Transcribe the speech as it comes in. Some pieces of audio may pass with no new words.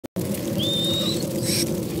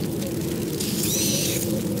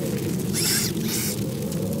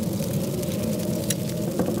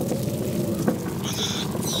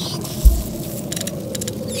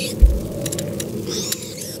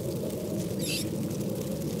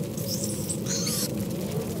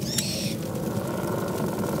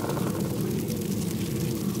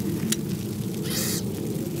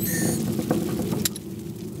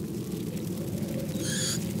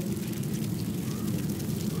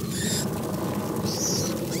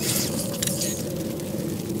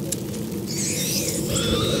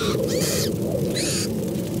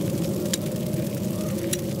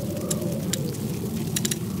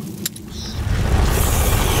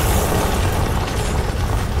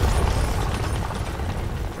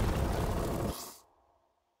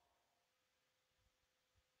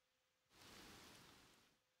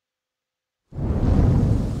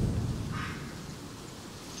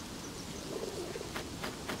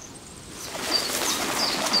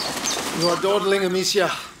You are dawdling, Amicia.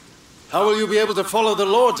 How will you be able to follow the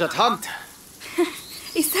lords at hunt?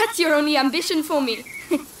 Is that your only ambition for me?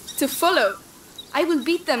 To follow? I will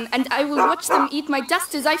beat them, and I will watch them eat my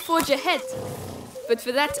dust as I forge ahead. But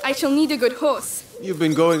for that, I shall need a good horse. You've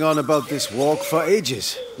been going on about this walk for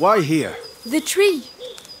ages. Why here? The tree.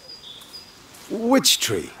 Which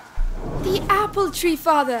tree? The apple tree,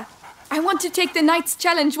 Father. I want to take the Knight's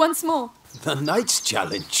Challenge once more. The Knight's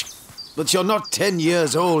Challenge? But you're not 10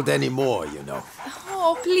 years old anymore, you know.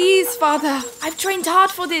 Oh, please, Father. I've trained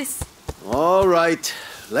hard for this. All right,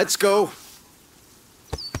 let's go.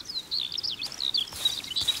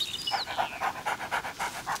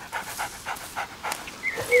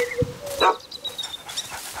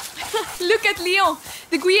 Look at Leon.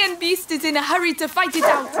 The Guyenne beast is in a hurry to fight it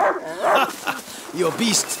out. Your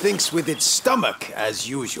beast thinks with its stomach, as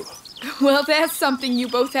usual. Well, there's something you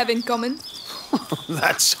both have in common.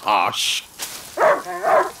 That's harsh.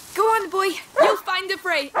 Go on, boy. You'll find the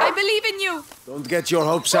prey. I believe in you. Don't get your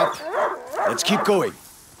hopes up. Let's keep going.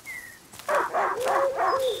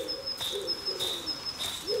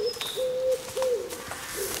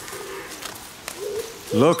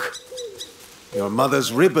 Look. Your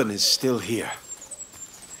mother's ribbon is still here.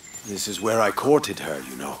 This is where I courted her,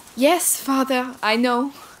 you know. Yes, Father, I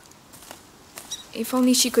know. If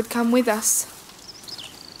only she could come with us.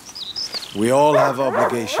 We all have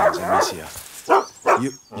obligations, Amicia.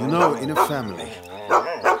 You know, in a family.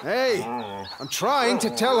 Hey, I'm trying to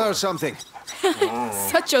tell her something.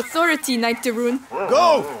 Such authority, Knight de Rune.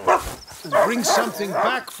 Go! And bring something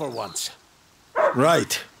back for once.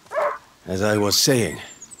 Right. As I was saying,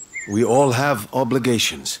 we all have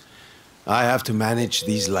obligations. I have to manage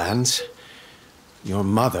these lands. Your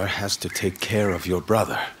mother has to take care of your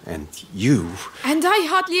brother, and you... And I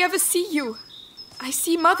hardly ever see you. I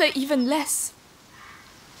see Mother even less.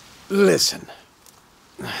 Listen.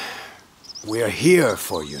 We're here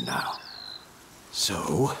for you now.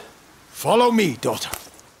 So, follow me, daughter.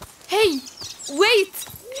 Hey, wait!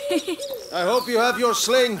 I hope you have your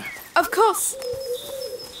sling. Of course.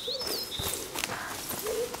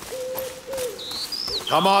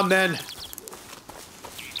 Come on, then.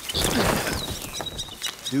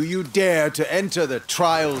 Do you dare to enter the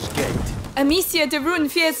Trials Gate? Amicia de Rune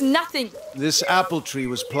fears nothing. This apple tree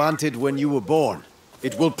was planted when you were born.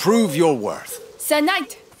 It will prove your worth. Sir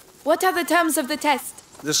Knight, what are the terms of the test?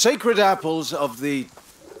 The sacred apples of the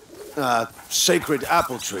sacred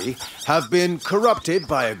apple tree have been corrupted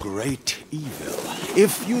by a great evil.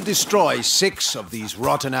 If you destroy 6 of these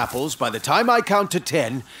rotten apples by the time I count to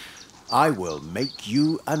 10, I will make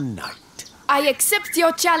you a knight. I accept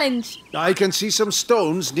your challenge. I can see some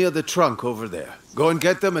stones near the trunk over there. Go and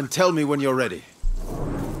get them and tell me when you're ready.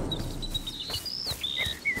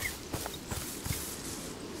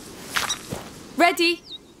 Ready?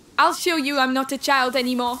 I'll show you I'm not a child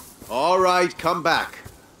anymore. All right, come back.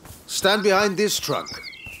 Stand behind this trunk.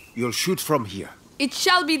 You'll shoot from here. It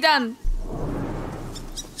shall be done.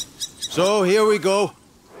 So, here we go.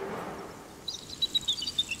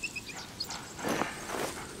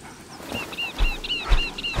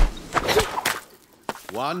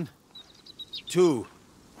 One, 2,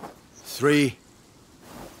 3,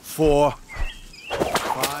 4,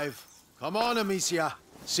 5. Come on, Amicia.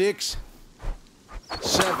 6,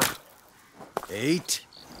 7, 8,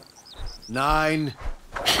 9,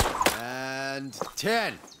 and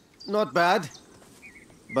 10. Not bad.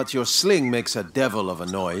 But your sling makes a devil of a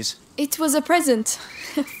noise. It was a present.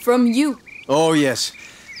 From you. Oh, yes.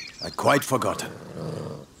 I'd quite forgotten.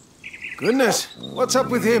 Goodness, what's up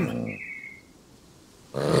with him?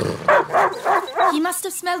 He must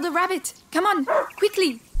have smelled a rabbit. Come on,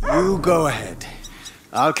 quickly. You go ahead.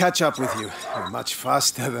 I'll catch up with you. You're much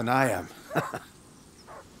faster than I am.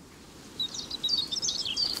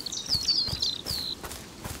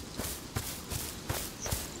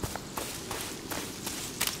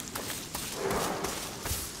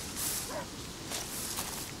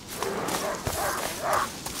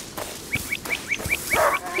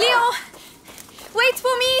 Leon! Wait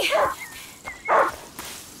for me!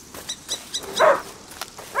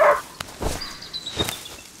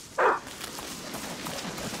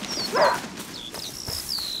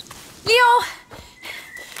 Leon!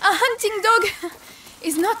 A hunting dog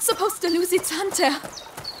is not supposed to lose its hunter.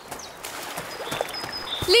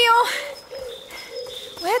 Leon!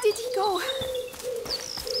 Where did he go?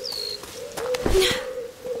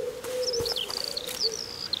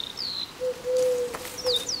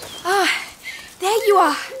 Ah, there you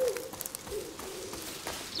are.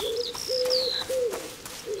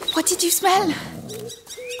 What did you smell?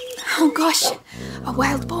 Oh gosh, a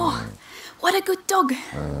wild boar. What a good dog.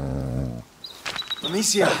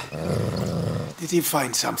 Amicia, did you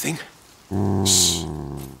find something? Shh!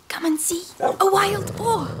 Come and see. A wild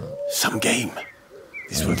boar. Some game.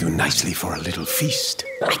 This will do nicely for a little feast.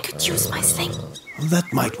 I could use my sling. That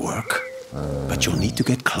might work. But you'll need to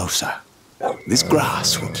get closer. This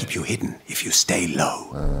grass will keep you hidden if you stay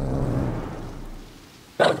low.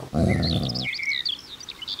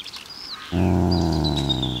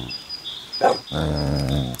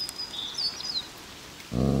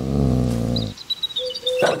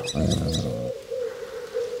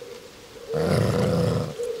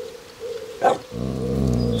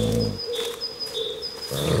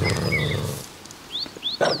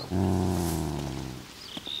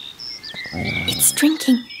 It's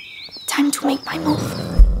drinking. Time to make my move.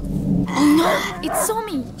 Oh no, it saw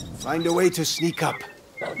me. Find a way to sneak up.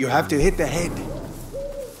 You have to hit the head.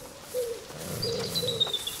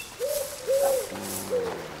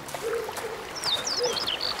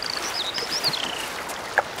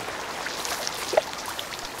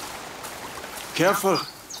 Careful.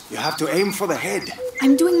 You have to aim for the head.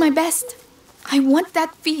 I'm doing my best. I want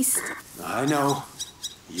that feast. I know.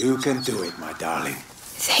 You can do it, my darling.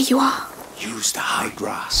 There you are. Use the high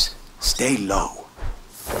grass. Stay low.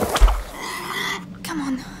 Come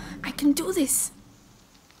on, I can do this.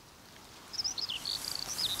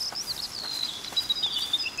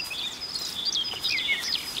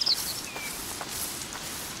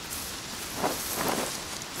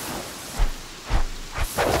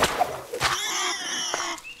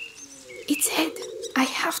 Its head. I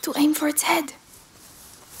have to aim for its head.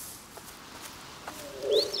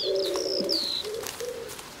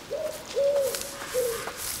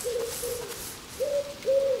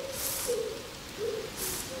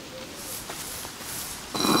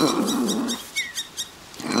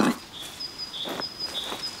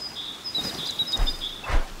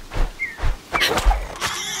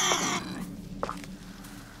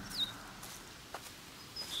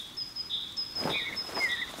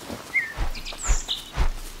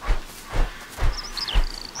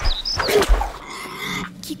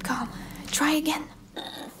 Keep calm. Try again.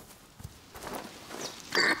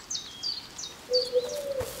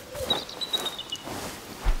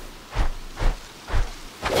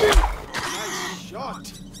 Nice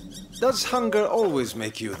shot. Does hunger always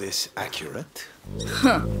make you this accurate?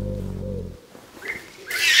 Huh.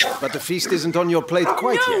 But the feast isn't on your plate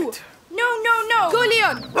quite yet. No. Go,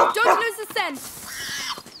 Leon. Don't lose the scent.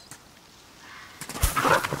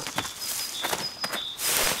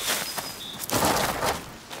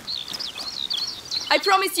 I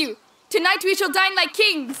promise you, tonight we shall dine like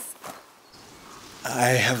kings.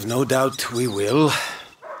 I have no doubt we will.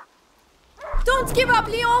 Don't give up,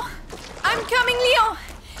 Leon. I'm coming, Leon.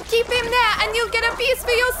 Keep him there and you'll get a piece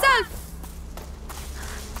for yourself.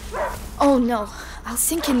 Oh no, I'll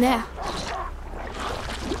sink in there.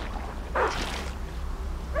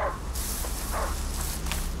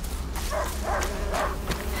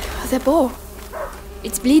 The boar.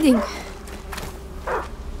 It's bleeding.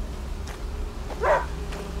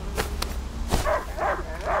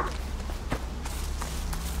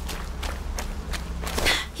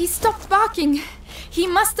 He stopped barking. He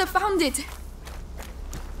must have found it.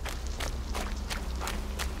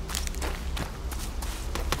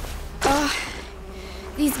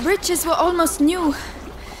 These bridges were almost new.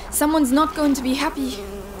 Someone's not going to be happy.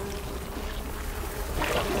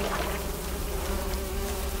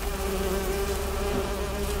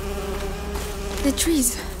 The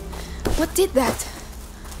trees. What did that?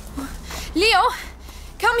 Leo,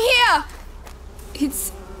 come here!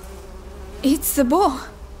 It's the boar.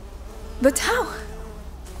 But how?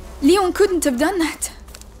 Leon couldn't have done that.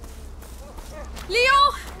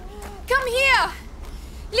 Leo! Come here!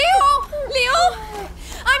 Leo!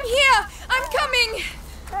 I'm here! I'm coming!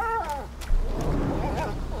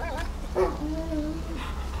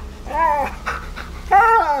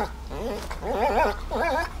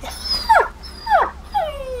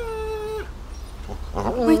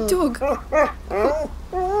 My dog.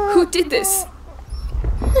 Who did this?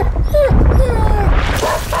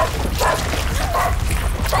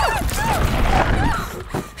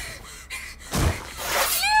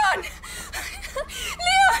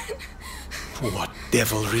 What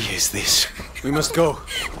devilry is this? We must go.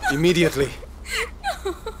 Immediately.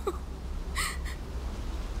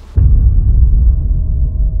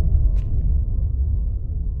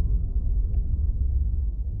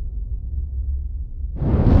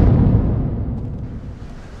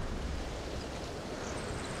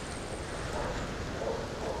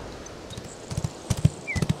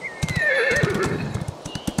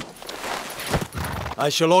 I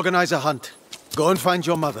shall organize a hunt. Go and find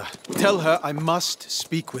your mother. Tell her I must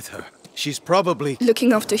speak with her. She's probably...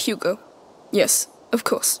 Looking after Hugo. Yes, of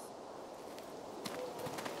course.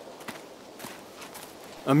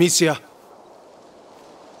 Amicia.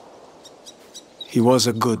 He was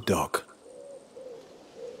a good dog.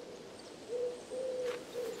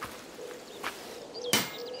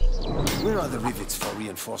 Where are the rivets for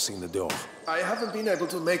reinforcing the door? I haven't been able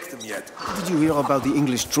to make them yet. Did you hear about the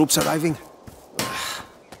English troops arriving?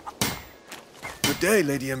 Good day,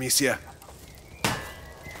 Lady Amicia.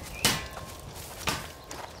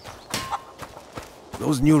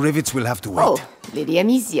 Those new rivets will have to wait. Oh, Lady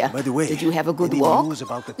Amicia. By the way, did you have a good any walk? news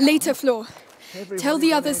about the... Later, Flo. Tell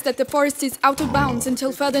the others that the forest is out of bounds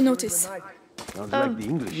until further notice. Sounds like the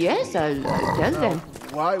English. Yes, I'll tell them.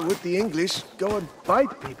 Why would the English go and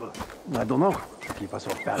bite people? I don't know. Keep us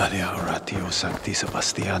off balance. Alia Oratio Sancti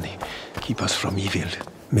Sebastiani. Keep us from evil.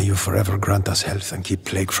 May you forever grant us health and keep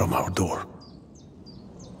plague from our door.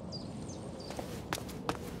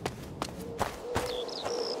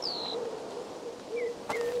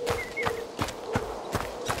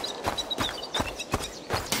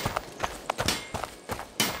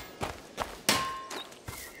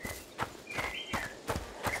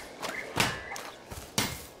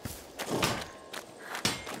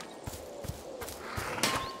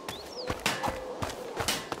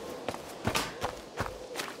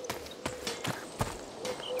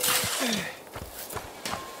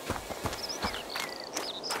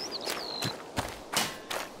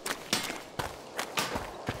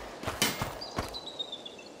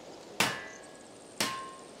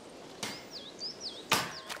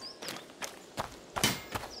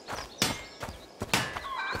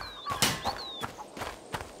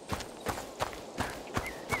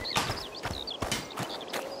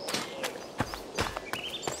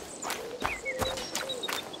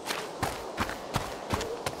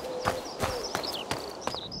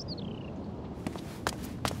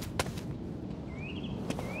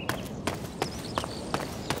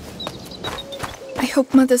 I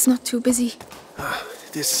hope Mother's not too busy.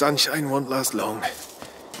 This sunshine won't last long.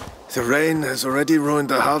 The rain has already ruined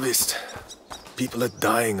the harvest. People are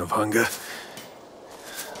dying of hunger.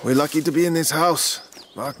 We're lucky to be in this house.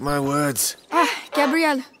 Mark my words.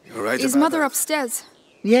 Gabrielle. You're right Is about Mother that. upstairs?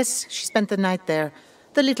 Yes, she spent the night there.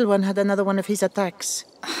 The little one had another one of his attacks.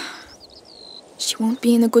 She won't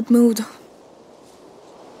be in a good mood.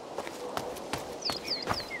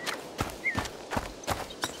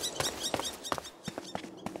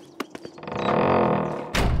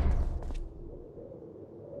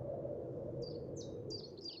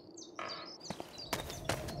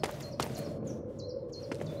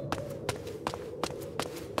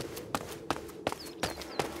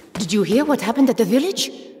 Did you hear what happened at the village?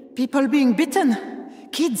 People being bitten.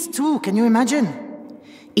 Kids too, can you imagine?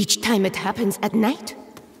 Each time it happens at night?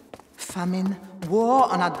 Famine, war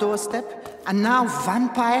on our doorstep, and now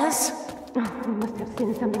vampires? We must have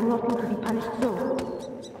sinned something rotten to be punished so.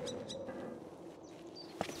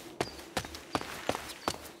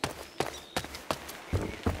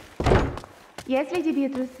 Yes, Lady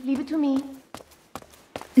Beatrice, leave it to me.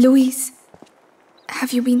 Louise,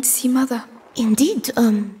 have you been to see Mother? Indeed,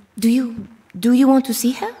 do you want to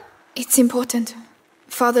see her? It's important.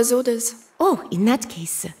 Father's orders. Oh, in that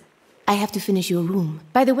case, I have to finish your room.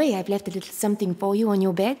 By the way, I've left a little something for you on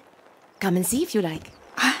your bed. Come and see if you like.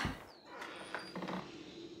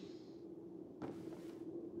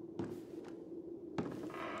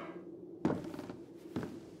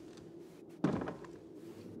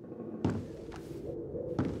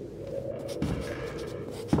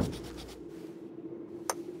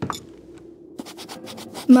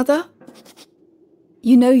 Mother?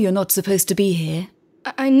 You know you're not supposed to be here.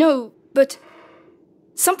 I know, but...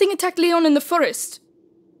 something attacked Leon in the forest.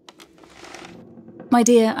 My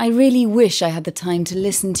dear, I really wish I had the time to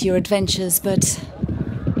listen to your adventures, but...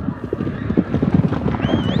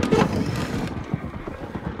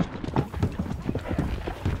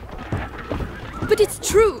 But it's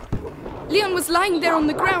true! Leon was lying there on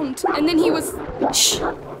the ground, and then he was... Shh!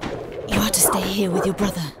 You are to stay here with your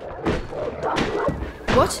brother.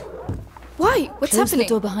 What? Why? What's Close happening? the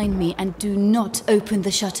door behind me and do not open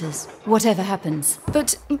the shutters, whatever happens.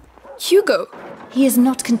 But... Hugo... He is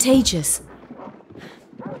not contagious.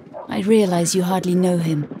 I realize you hardly know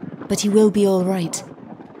him, but he will be all right.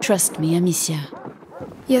 Trust me, Amicia.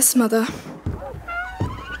 Yes, Mother.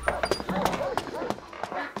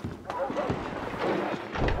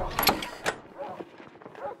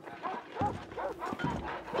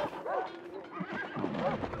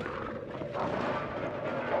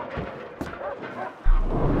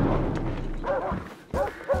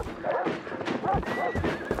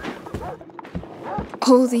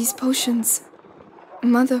 All these potions.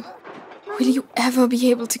 Mother, Will you ever be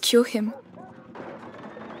able to cure him?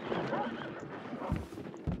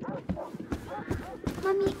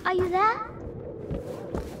 Mommy, are you there?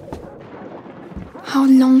 How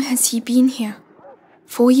long has he been here?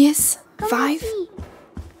 4 years? Come 5? with me.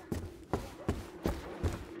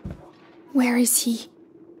 Where is he?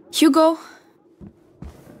 Hugo?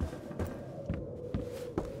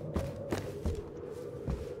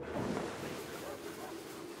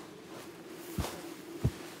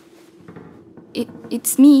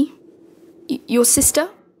 It's me. Your sister?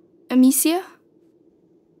 Amicia?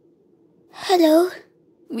 Hello.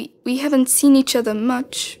 We haven't seen each other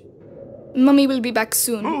much. Mummy will be back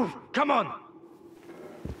soon. Move! Come on!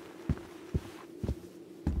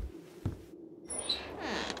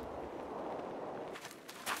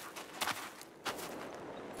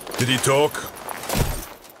 Did he talk?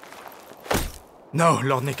 No,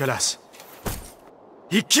 Lord Nicholas.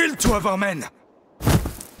 He killed 2 of our men!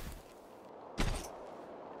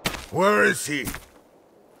 Where is he?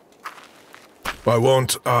 I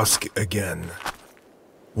won't ask again.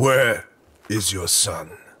 Where is your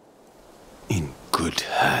son? In good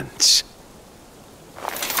hands.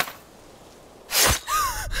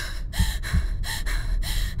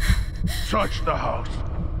 Search the house.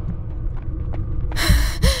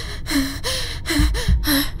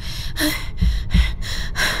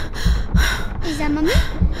 Is that Mommy?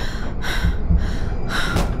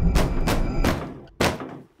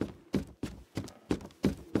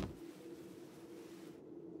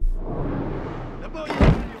 The boy is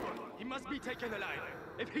valuable. He must be taken alive.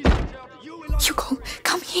 If he's injured, you will... Hugo,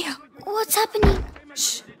 come here. What's happening?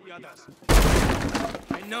 Shh.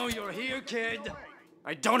 I know you're here, kid.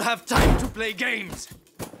 I don't have time to play games.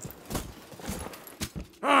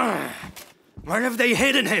 Where have they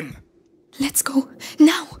hidden him? Let's go.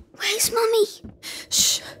 Now. Where's Mommy?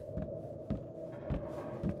 Shh.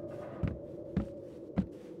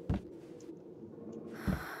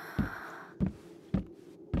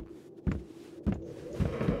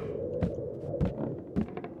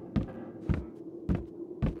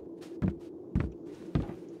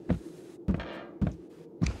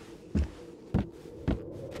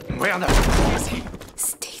 Where the f is he?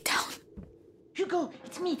 Stay down. Hugo,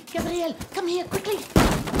 it's me, Gabriel. Come here, quickly.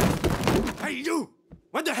 Hey, you!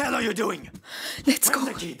 What the hell are you doing? Let's Where's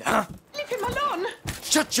go. the kid, huh? Leave him alone.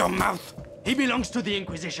 Shut your mouth! He belongs to the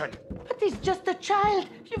Inquisition. But he's just a child.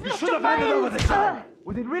 You've You lost should your have handed mind. over the child.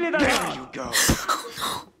 Was it really that There hard? You go.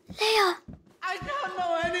 Leia. I don't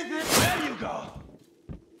know anything. There you go.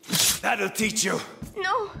 That'll teach you.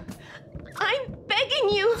 No, I'm begging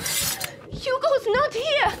you. Hugo's not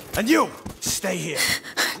here. And you, stay here.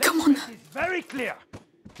 Come on. It's very clear.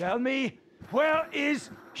 Tell me, where is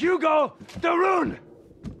Hugo de Rune?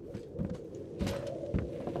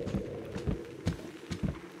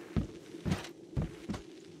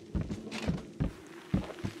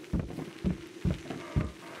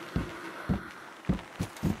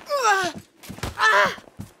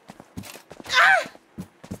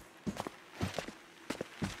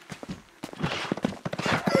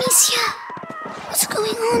 Amicia. What's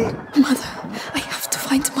going on? Mother. I have to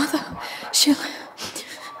find Mother.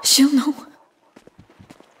 She'll know.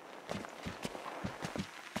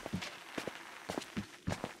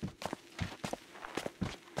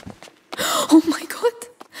 Oh my God.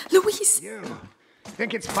 Louise. You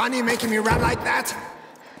think it's funny making me run like that?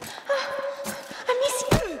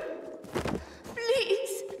 Amicia,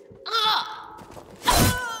 please.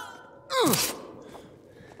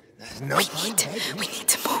 There's no point. We need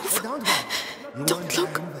to move. Don't worry. You Don't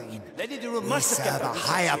look. Lady de Rune We must have serve kept a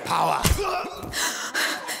higher power. No.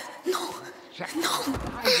 No. No,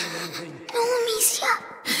 Amicia.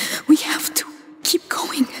 We have to keep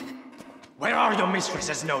going. Where are your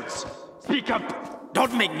mistress's notes? Speak up!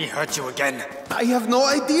 Don't make me hurt you again! I have no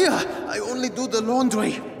idea. I only do the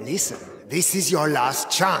laundry. Listen, this is your last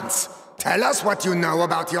chance. Tell us what you know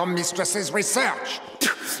about your mistress's research.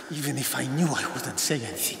 Even if I knew, I wouldn't say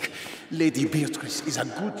anything. Lady Beatrice is a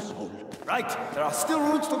good soul. Right, there are still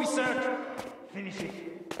roots to be searched. Finish it.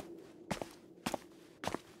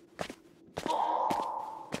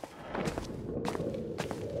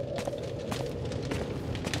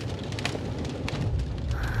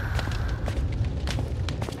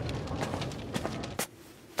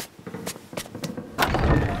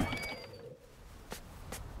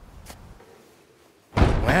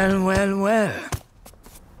 Well, well, well.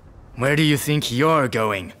 Where do you think you're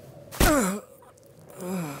going?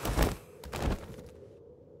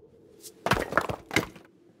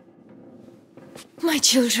 My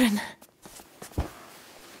children.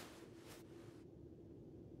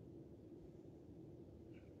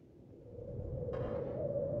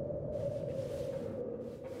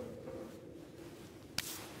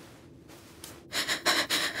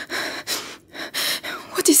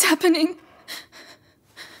 happening?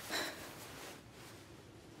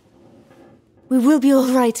 We will be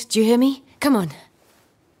all right, do you hear me? Come on.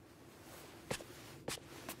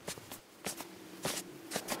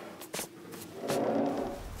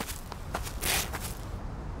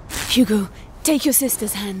 Hugo, take your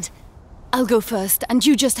sister's hand. I'll go first, and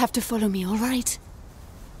you just have to follow me, all right?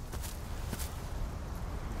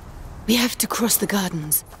 We have to cross the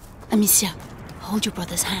gardens. Amicia, hold your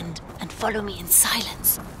brother's hand and follow me in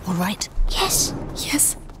silence, all right? Yes.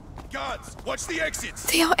 Yes. Guards, watch the exits!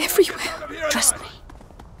 They are everywhere. Trust me.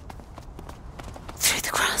 Through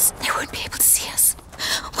the grass, they won't be able to see us.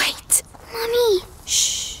 Wait! Mommy!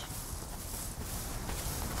 Shh.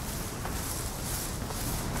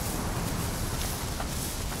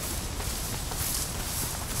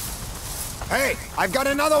 Hey, I've got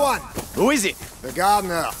another one! Who is it? The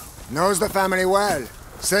gardener. Knows the family well.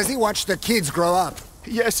 Says he watched the kids grow up.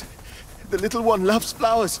 Yes, the little one loves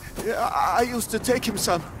flowers. I used to take him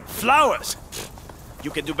some. Flowers?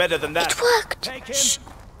 You can do better than that. It worked. Take him. Shh.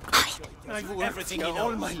 Quiet. I've worked everything he knows.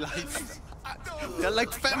 All my life. They're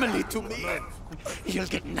like family to me. You'll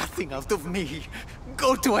get nothing out of me.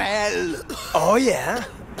 Go to hell. Oh, yeah?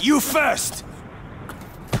 You first!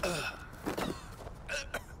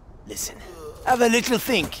 Listen, have a little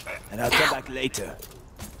think, and I'll come back later.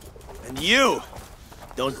 And you!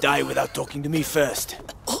 Don't die without talking to me first.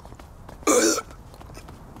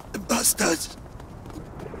 Bastards.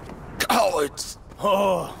 Cowards.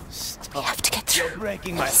 Oh, stop. We have to get through. You're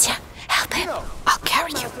breaking my... Amicia, help him. I'll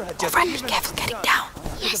carry you. All right, be careful getting down.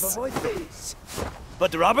 Yes.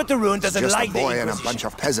 But Robert the Rune doesn't Just like a boy the and a Inquisition, bunch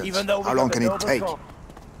of peasants. even though we How long got can the it take? noble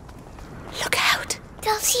Look out.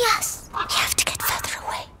 They'll see us. We have to get further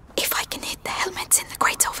away. If I can hit the helmets in the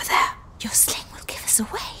crates over there, your sling will give us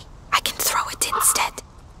away.